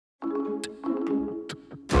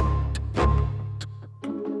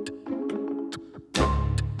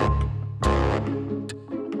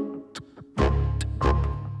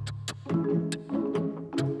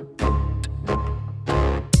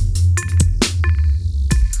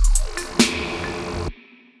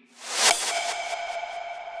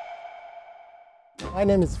My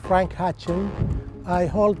name is Faeek Hachem. I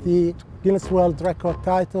hold the Guinness World Record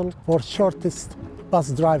title for shortest bus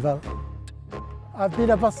driver. I've been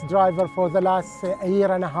a bus driver for the last a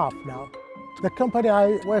year and a half now. The company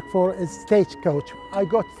I work for is Stagecoach. I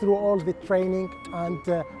got through all the training and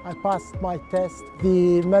I passed my test.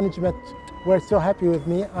 The management were so happy with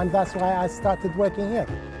me, and that's why I started working here.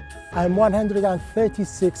 I'm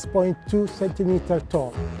 136.2 centimeters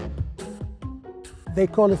tall. They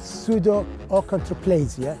call it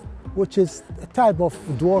pseudo-achondroplasia, which is a type of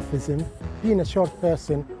dwarfism. Being a short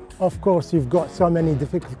person, of course, you've got so many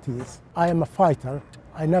difficulties. I am a fighter.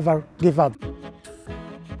 I never give up.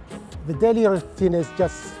 The daily routine is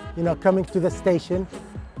just, coming to the station,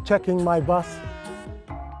 checking my bus.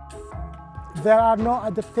 There are no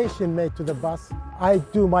adaptation made to the bus. I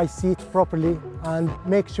do my seat properly and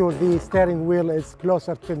make sure the steering wheel is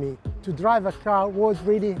closer to me. To drive a car was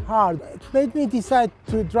really hard. It made me decide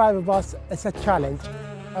to drive a bus as a challenge.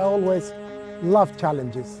 I always love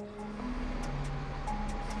challenges.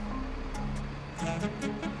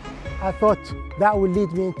 I thought that would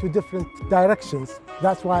lead me into different directions.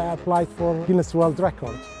 That's why I applied for Guinness World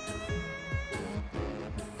Records.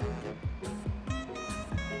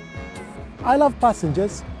 I love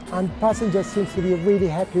passengers, and passengers seem to be really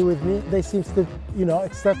happy with me. They seem to,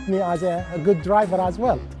 accept me as a good driver as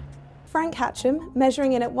well. Faeek Hachem,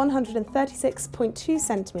 measuring in at 136.2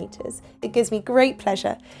 centimetres, it gives me great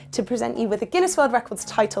pleasure to present you with a Guinness World Records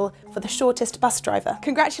title for the shortest bus driver.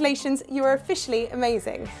 Congratulations, you are officially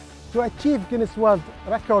amazing. To achieve Guinness World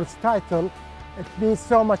Records title, it means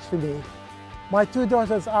so much to me. My two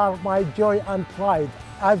daughters are my joy and pride.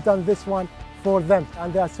 I've done this one for them,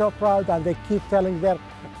 and they are so proud, and they keep telling their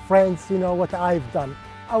friends, what I've done.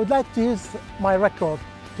 I would like to use my record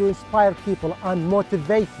to inspire people and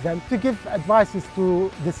motivate them, to give advices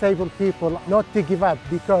to disabled people not to give up,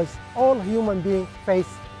 because all human beings face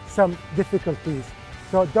some difficulties.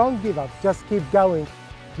 So don't give up, just keep going.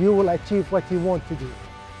 You will achieve what you want to do.